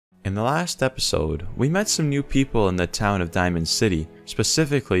In the last episode, we met some new people in the town of Diamond City,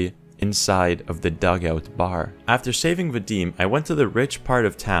 specifically inside of the Dugout bar. After saving Vadim, I went to the rich part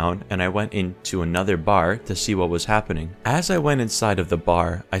of town and I went into another bar to see what was happening. As I went inside of the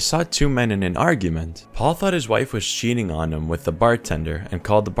bar, I saw two men in an argument. Paul thought his wife was cheating on him with the bartender and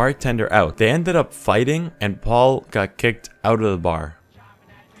called the bartender out. They ended up fighting and Paul got kicked out of the bar.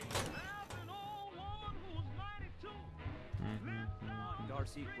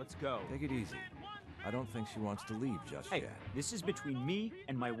 Darcy, let's go. Take it easy. I don't think she wants to leave just Hey, yet. this is between me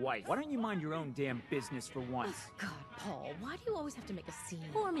and my wife. Why don't you mind your own damn business for once? Oh, God, Paul, why do you always have to make a scene?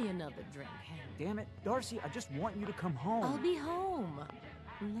 Pour me another drink, Henry. Damn it, Darcy, I just want you to come home. I'll be home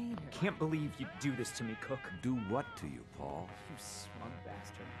later. Can't believe you do this to me, Cook. Do what to you, Paul? You smug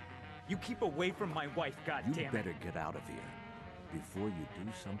bastard. You keep away from my wife, You goddammit. better get out of here before you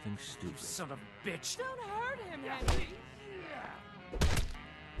do something stupid. Son of a bitch. Don't hurt him, Henry.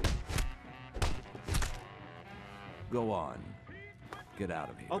 Go on. Get out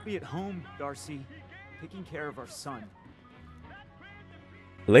of here. I'll be at home, Darcy, taking care of our son.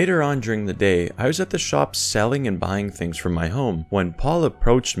 Later on during the day, I was at the shop selling and buying things for my home when Paul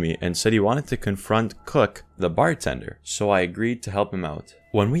approached me and said he wanted to confront Cook, the bartender, so I agreed to help him out.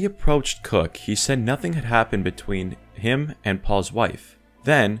 When we approached Cook, he said nothing had happened between him and Paul's wife.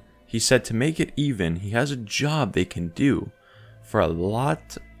 Then, he said to make it even, he has a job they can do for a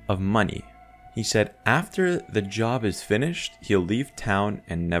lot of money. He said after the job is finished, he'll leave town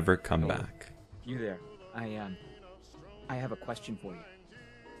and never come back. You there. I have a question for you.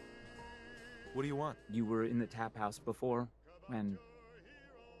 What do you want? You were in the tap house before, and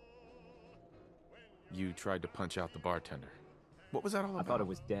You tried to punch out the bartender. What was that all I about? thought it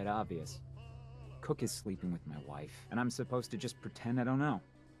was dead obvious. Cook is sleeping with my wife, and I'm supposed to just pretend I don't know,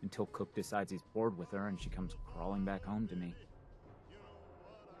 until Cook decides he's bored with her and she comes crawling back home to me.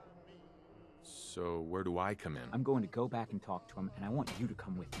 So where do I come in? I'm going to go back and talk to him, and I want you to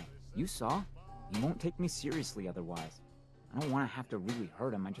come with me. You saw? He won't take me seriously otherwise. I don't want to have to really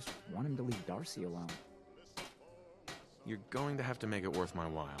hurt him, I just want him to leave Darcy alone. You're going to have to make it worth my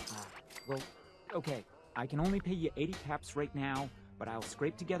while. Well, okay, I can only pay you 80 caps right now, but I'll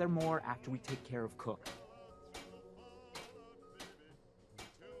scrape together more after we take care of Cook.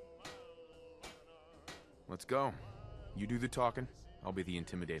 Let's go. You do the talking, I'll be the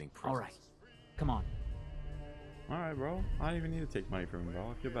intimidating presence. All right, come on. Alright, bro. I don't even need to take money from him,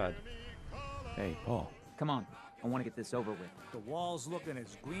 bro. I feel bad. Hey, Paul. Come on, I want to get this over with. The wall's looking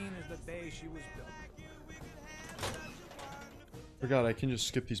as green as the day she was built. Forgot I can just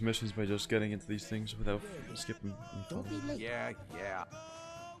skip these missions by just getting into these things without skipping. Don't be late. Yeah.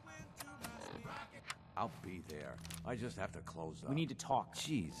 I'll be there. I just have to close up. We need to talk.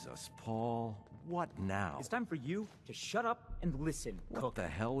 Jesus, Paul. What now? It's time for you to shut up and listen, What Cook. the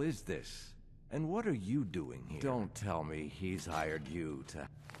hell is this? And what are you doing here? Don't tell me he's hired you to...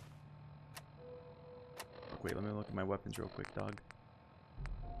 Wait, let me look at my weapons real quick, dog.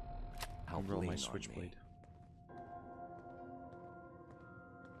 I'll help roll lean my on switchblade. me.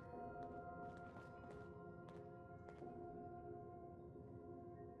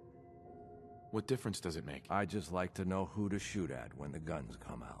 What difference does it make? I just like to know who to shoot at when the guns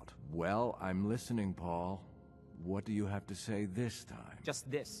come out. Well, I'm listening, Paul. What do you have to say this time? Just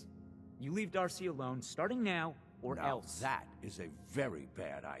this. You leave Darcy alone, starting now, or Now, else. that is a very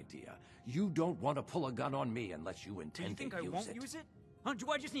bad idea. You don't want to pull a gun on me unless you Do you intend think to I use won't it. use it? Huh? Do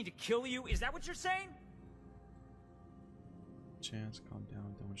I just need to kill you? Is that what you're saying? Chance, calm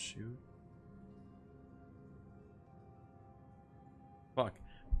down, don't shoot. Fuck.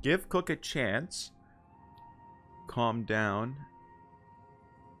 Give Cook a chance. Calm down.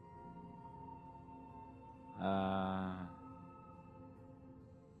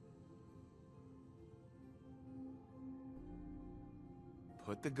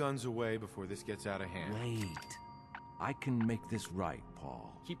 Put the guns away before this gets out of hand. Wait. I can make this right,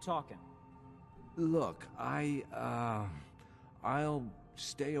 Paul. Keep talking. Look, I'll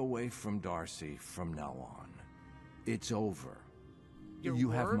stay away from Darcy from now on. It's over. Your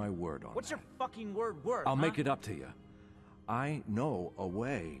You have word? my word on What's that. your fucking word worth? I'll huh? make it up to you. I know a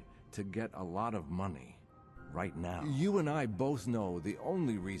way to get a lot of money right now. You and I both know the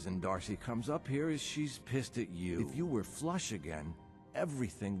only reason Darcy comes up here is she's pissed at you. If you were flush again,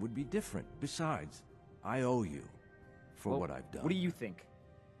 everything would be different. Besides, I owe you for Well, what I've done. What do you think?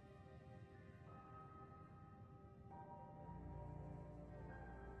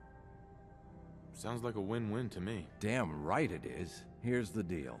 Sounds like a win-win to me. Damn right it is. Here's the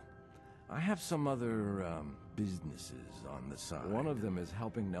deal. I have some other, businesses on the side. One of them is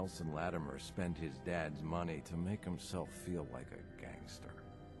helping Nelson Latimer spend his dad's money to make himself feel like a gangster.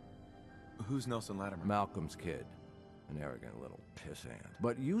 Who's Nelson Latimer? Malcolm's kid. An arrogant little pissant.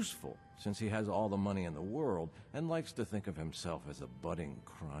 But useful, since he has all the money in the world and likes to think of himself as a budding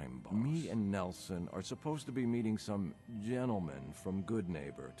crime boss. Me and Nelson are supposed to be meeting some gentleman from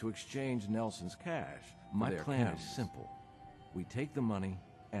Goodneighbor to exchange Nelson's cash. My plan is simple. We take the money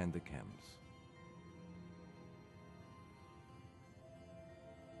and the chems.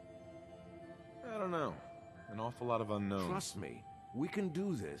 I don't know. An awful lot of unknowns. Trust me, we can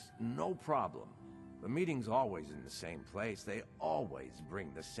do this, no problem. The meeting's always in the same place. They always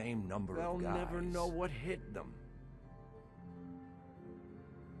bring the same number of guys. They'll never know what hit them.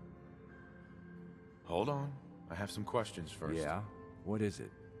 Hold on. I have some questions first. Yeah? What is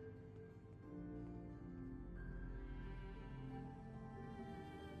it?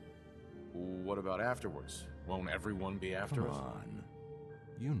 What about afterwards? Won't everyone be after us? Come on.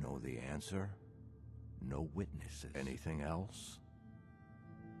 You know the answer. No witnesses. Anything else?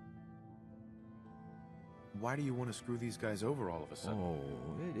 Why do you want to screw these guys over all of a sudden? Oh,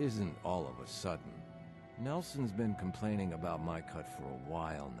 it isn't all of a sudden. Nelson's been complaining about my cut for a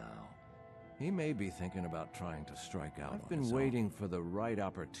while now. He may be thinking about trying to strike out. I've been waiting for the right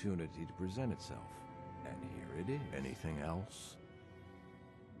opportunity to present itself. And here it is. Anything else?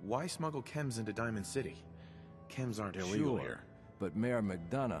 Why smuggle chems into Diamond City? Chems aren't illegal here. But Mayor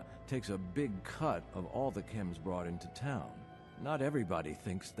McDonough takes a big cut of all the chems brought into town. Not everybody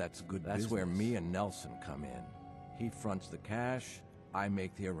thinks that's good business. That's where me and Nelson come in. He fronts the cash, I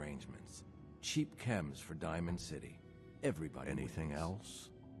make the arrangements. Cheap chems for Diamond City. Everybody Anything wins. Else?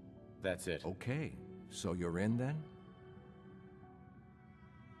 That's it. Okay, so you're in then?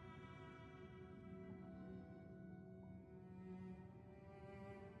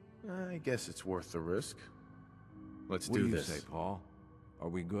 I guess it's worth the risk. Let's do this. What do you say, this. Paul? Are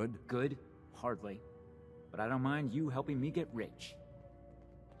we good? Good? Hardly. But I don't mind you helping me get rich.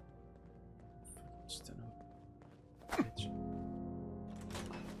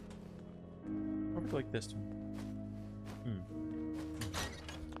 Probably like this one.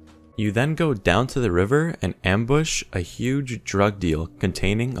 You then go down to the river and ambush a huge drug deal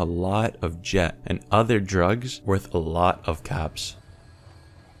containing a lot of jet and other drugs worth a lot of caps.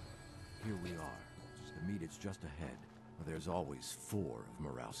 Here we are. The meet is just ahead. There's always 4 of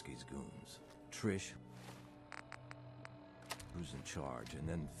Murawski's goons. Trish, who's in charge, and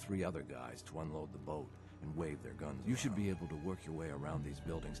then 3 other guys to unload the boat and wave their guns. You should be able to work your way around these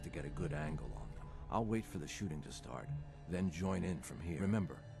buildings to get a good angle on them. I'll wait for the shooting to start, then join in from here.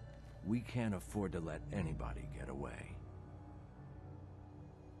 Remember, we can't afford to let anybody get away.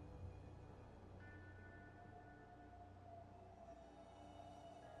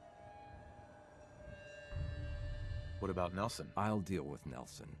 What about Nelson? I'll deal with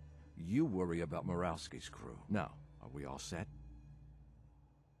Nelson. You worry about Murawski's crew. Now, are we all set?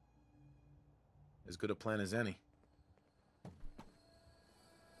 As good a plan as any.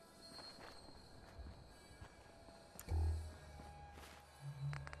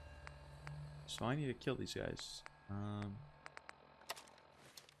 So I need to kill these guys. It's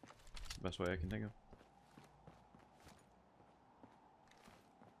the best way I can think of.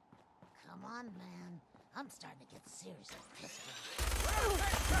 Come on, man. I'm starting to get seriously pissed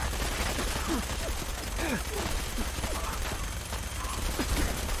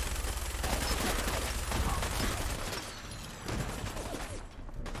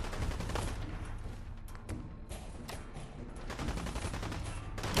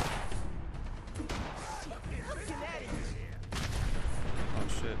Oh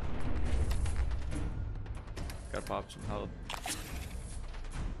shit. Gotta pop some health.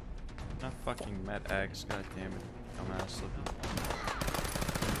 Not fucking Med X, god damn it. Dumbass looking.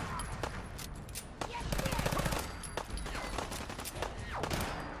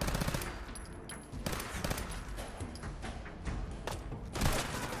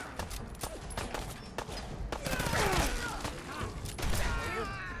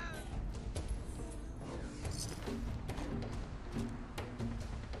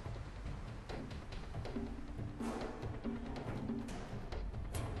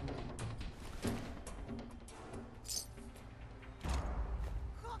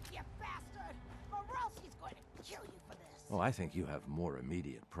 Oh, I think you have more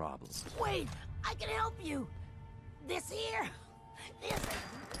immediate problems. Wait, I can help you. This here, this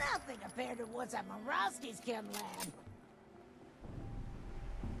is nothing compared to what's at Murawski's chem lab.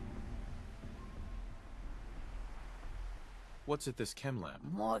 What's at this chem lab?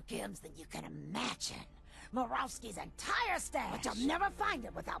 More chems than you can imagine. Murawski's entire stash. But you'll never find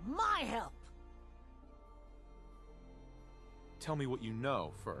it without my help. Tell me what you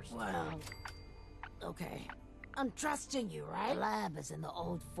know first. Well, okay. I'm trusting you, right? The lab is in the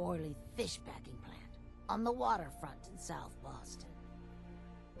old Forley fish packing plant on the waterfront in South Boston.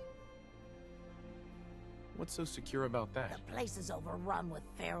 What's so secure about that? The place is overrun with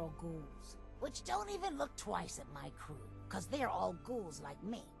feral ghouls, which don't even look twice at my crew, because they're all ghouls like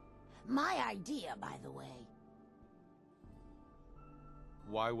me. My idea, by the way.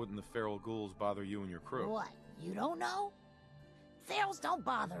 Why wouldn't the feral ghouls bother you and your crew? What, you don't know? Ferals don't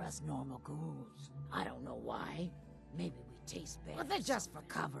bother us normal ghouls. I don't know why. Maybe we taste bad. But they're just for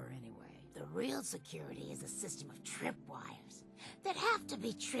cover anyway. The real security is a system of tripwires that have to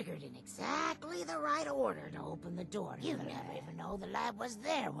be triggered in exactly the right order to open the door. You never even know the lab was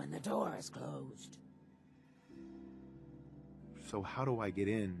there when the door is closed. So how do I get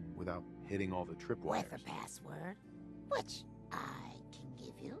in without hitting all the tripwires? With a password, which I can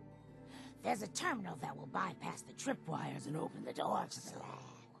give you. There's a terminal that will bypass the tripwires and open the door to the lab.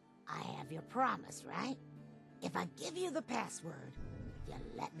 I have your promise, right? If I give you the password, you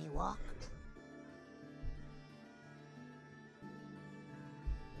let me walk?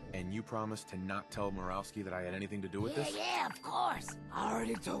 And you promised to not tell Morowski that I had anything to do with this? Yeah, of course. I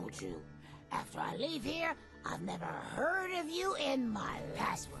already told you. After I leave here, I've never heard of you in my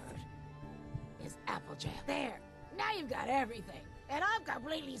password. Is Applejack. There. Now you've got everything. And I'm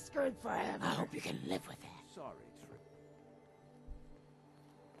completely screwed forever. I hope you can live with that. Sorry, Trip.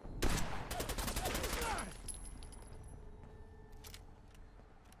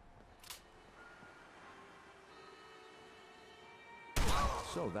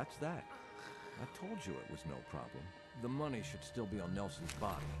 So that's that. I told you it was no problem. The money should still be on Nelson's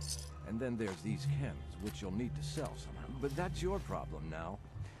body. And then there's these chems, which you'll need to sell somehow. But that's your problem now.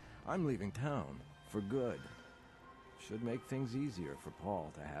 I'm leaving town. For good. Should make things easier for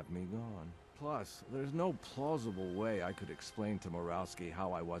Paul to have me gone. Plus, there's no plausible way I could explain to Morowski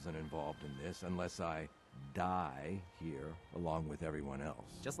how I wasn't involved in this unless I die here along with everyone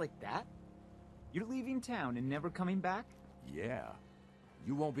else. Just like that? You're leaving town and never coming back? Yeah.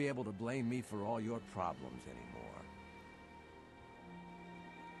 You won't be able to blame me for all your problems anymore.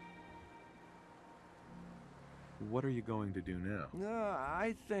 What are you going to do now?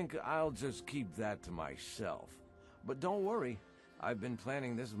 I think I'll just keep that to myself. But don't worry, I've been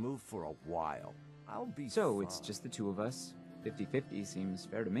planning this move for a while. I'll be So fine. it's just the two of us. 50-50 seems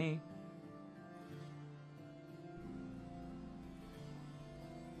fair to me.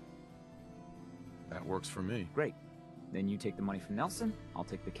 That works for me. Great. Then you take the money from Nelson, I'll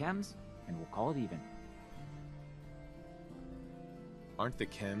take the chems, and we'll call it even. Aren't the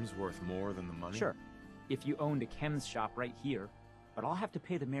chems worth more than the money? Sure. If you owned a chems shop right here, but I'll have to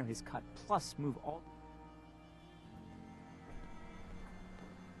pay the mayor his cut, plus move all...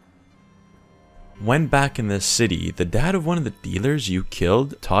 When back in the city, the dad of one of the dealers you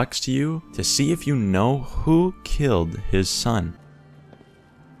killed talks to you to see if you know who killed his son.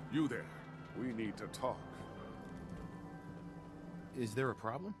 You there. We need to talk. Is there a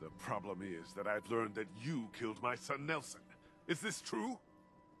problem? The problem is that I've learned that you killed my son Nelson. Is this true?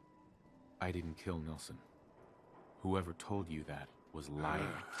 I didn't kill Nelson. Whoever told you that was lying.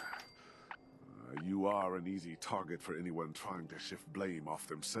 You are an easy target for anyone trying to shift blame off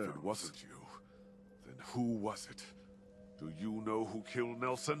themselves. If it wasn't you, then who was it? Do you know who killed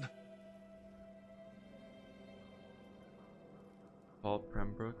Nelson? Paul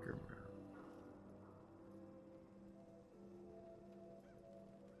Pembroke or...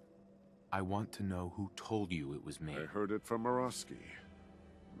 I want to know who told you it was me. I heard it from Morowski.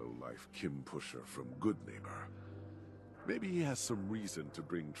 Low-life Kim pusher from Good Neighbor. Maybe he has some reason to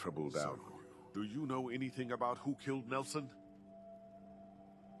bring trouble down. Do you know anything about who killed Nelson?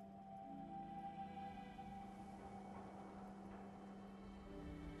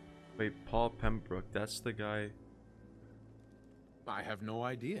 Wait, Paul Pembroke, that's the guy... I have no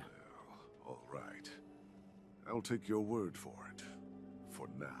idea. Well, all right. I'll take your word for it. For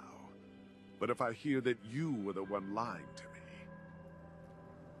now. But if I hear that you were the one lying to me...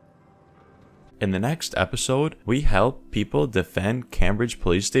 In the next episode, we help people defend Cambridge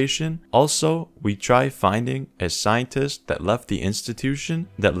Police Station. Also, we try finding a scientist that left the institution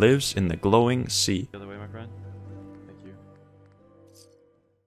that lives in the glowing sea. The other way, my friend.